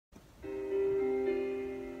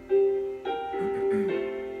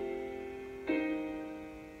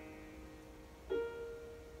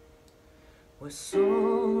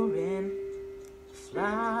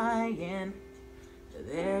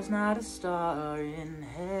not a star in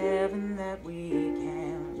heaven that we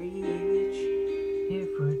can't reach if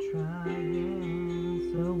we're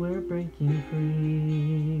trying, so we're breaking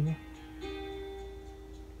free.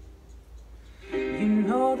 You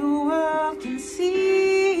know the world can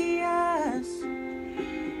see us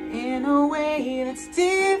in a way that's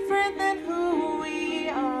different than who we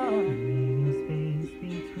are. Leaving space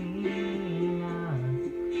between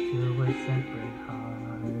us till we're separate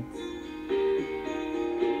hearts.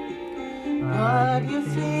 But your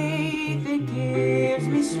faith, it gives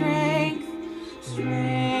me strength,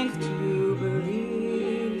 strength to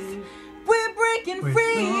believe we're breaking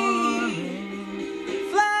free,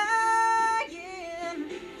 flying.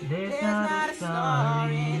 There's not a star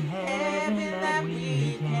in heaven that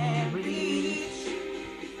we can't reach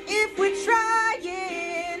if we're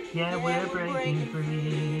trying. Yeah, we're breaking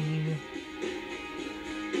free.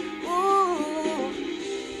 Ooh,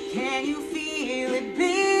 can you feel it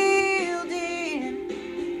building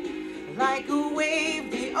like a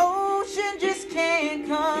wave the ocean just can't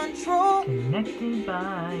control? Connected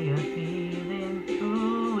by a feeling,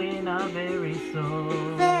 ooh, in our very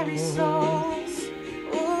souls. Very souls,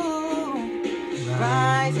 ooh,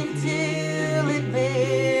 rise until it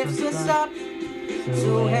lifts us up,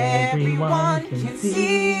 so everyone can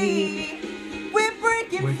see we're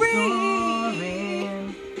breaking free,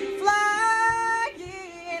 soaring.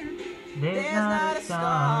 flying. There's not a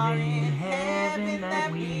star in heaven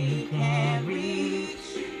that we can't reach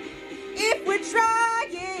if we're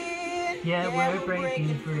trying. Yeah, we're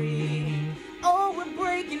breaking free. Oh, we're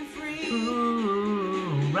breaking free.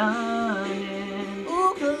 Ooh, running.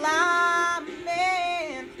 Ooh, climbing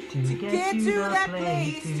To get to that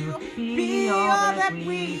place to be all that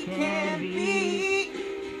we can be.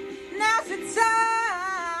 Now's the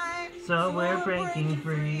time. So we're breaking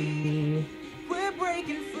free. We're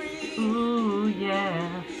breaking free. Ooh,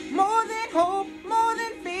 yeah. More than hope, more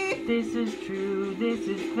than faith. This is true, this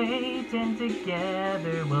is fate, and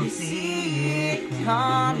together we'll see it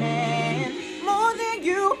coming. More than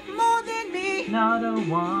you, more than me. Not a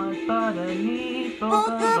want, but a need. Both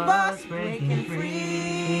of us breaking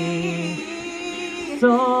free.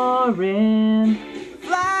 Soaring.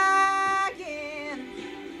 Flying.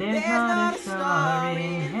 There's not a star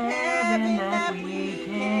in heaven that we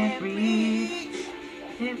can't reach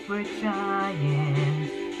if we're trying.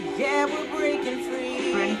 Yeah, we're breaking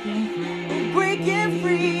free. Breaking free. Breaking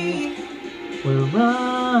free. We're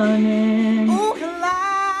running. Ooh,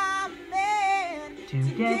 climbing. To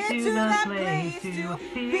get to that place to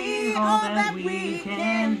be all that we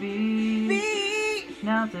can be.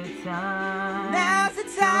 Now's the time. Now's the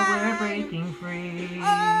So time. we're breaking free.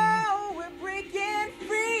 Oh, we're breaking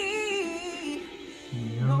free.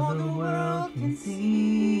 You know the world can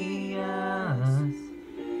see us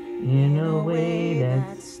in a way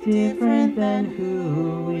that's different than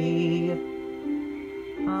who we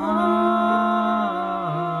are.